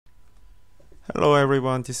Hello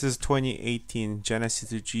everyone, this is 2018 Genesis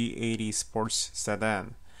G80 Sports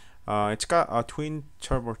Sedan. It's got a twin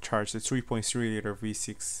turbocharged 3.3 liter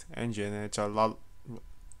V6 engine. It's a lot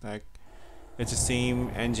like it's the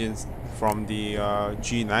same engine from the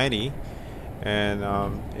G90, and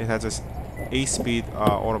it has a 8-speed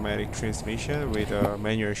automatic transmission with a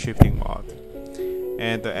manual shifting mode.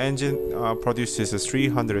 And the engine produces a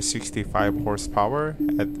 365 horsepower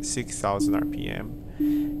at 6,000 RPM.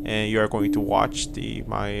 And you are going to watch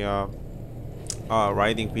my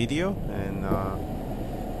riding video, and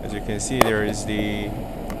as you can see, there is the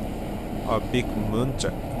big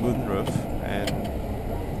moonroof, and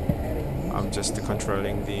I'm just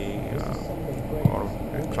controlling the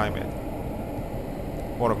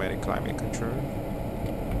automatic climate control,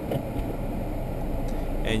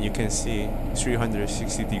 and you can see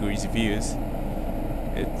 360 degrees views.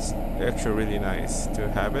 It's actually really nice to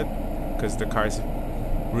have it because the car is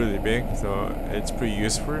really big, so it's pretty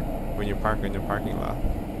useful when you park in the parking lot.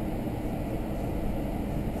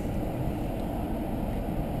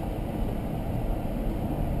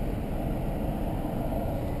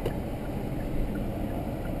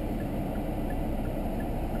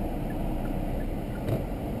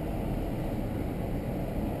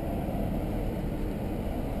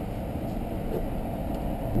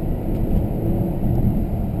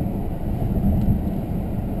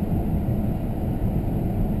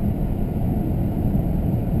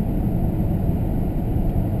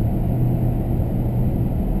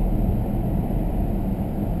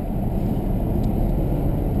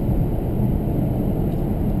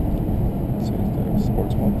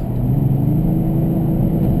 Sports mode.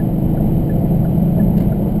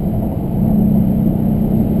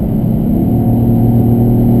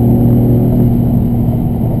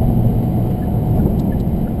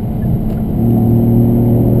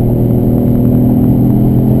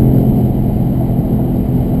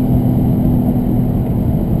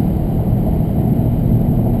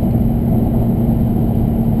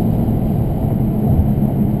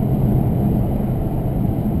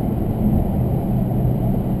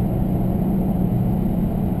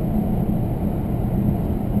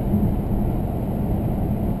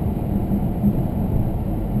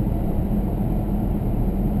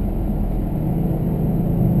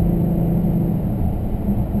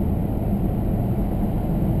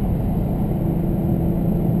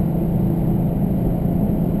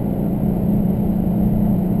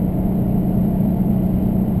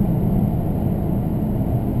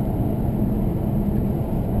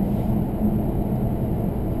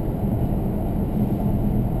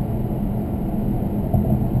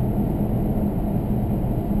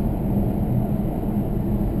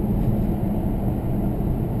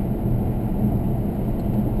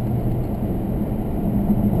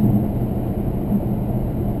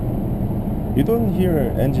 You don't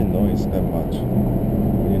hear engine noise that much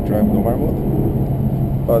when you drive normal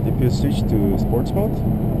mode, but if you switch to sports mode,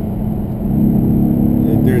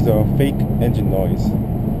 there's a fake engine noise.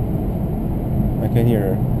 I can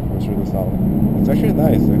hear through the sound. It's actually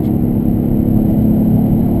nice, actually.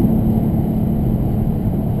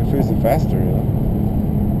 It feels faster, you know,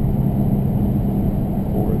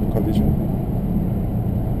 for the collision.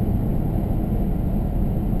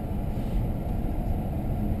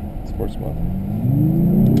 Sports mode.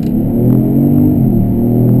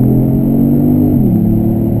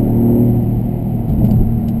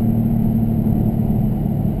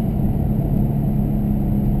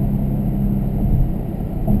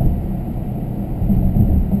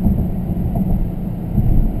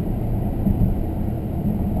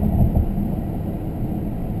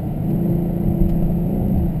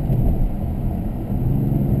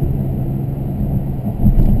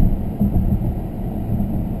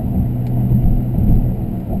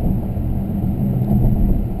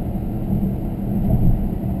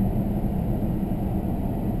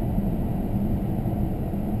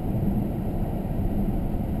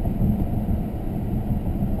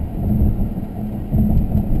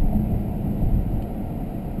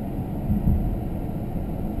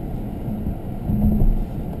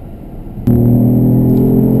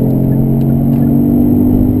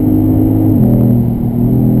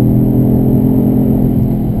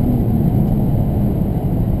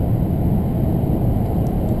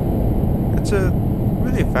 It's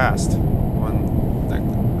really fast on like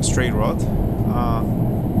a straight road,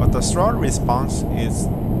 but the throttle response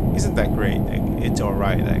isn't that great. Like, it's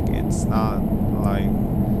alright. Like, it's not like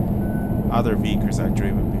other vehicles I've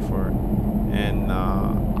driven before, and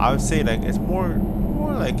I would say like it's more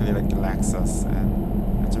likely like Lexus,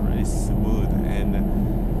 and it's really smooth,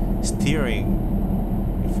 and steering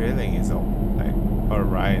feeling is like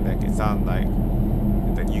alright. Like it's not like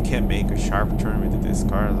that you can make a sharp turn with this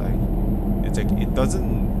car. Like it's like it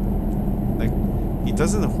doesn't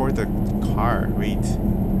hold the car weight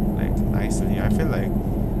like nicely. I feel like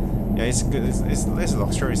yeah, it's good. It's less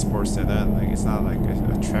luxury sports sedan. Like it's not like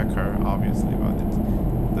a track car, obviously, but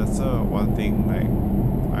that's one thing like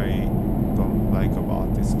I don't like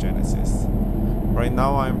about this Genesis. Right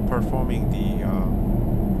now, I'm performing the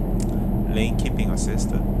lane keeping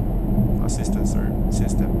assistance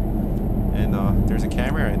system, and there's a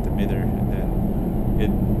camera in the middle, and then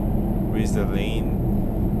it reads the lane,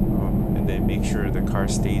 and then make sure the car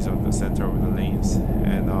stays on the center of the lanes,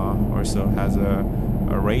 and also has a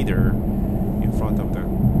radar in front of the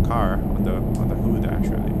car on the hood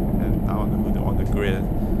actually, and not on the hood, on the grill,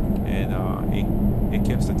 and it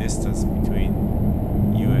keeps the distance between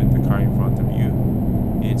you and the car in front of you.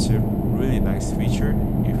 It's a really nice feature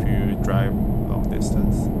if you drive long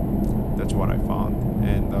distance. That's what I found,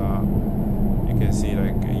 and you can see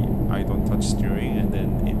like I don't touch steering, and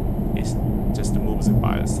then it just moves it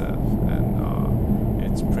by itself, and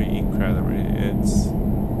it's pretty incredible. It's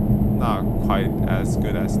not quite as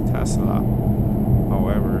good as Tesla,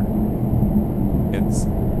 however,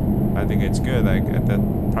 I think it's good like at that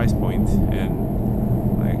price point, and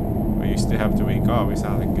like you still have to wake up. It's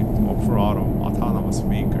not like an off-road autonomous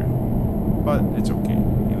vehicle, but it's okay.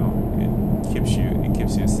 You know, it keeps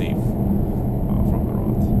you safe from the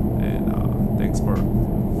road. And thanks for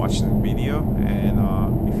watching the video. And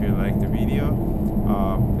if you like the video,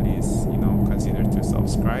 please consider to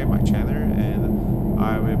subscribe my channel, and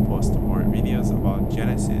I will post more videos about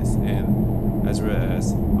Genesis and as well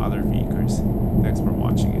as other vehicles. Thanks for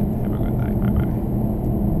watching it.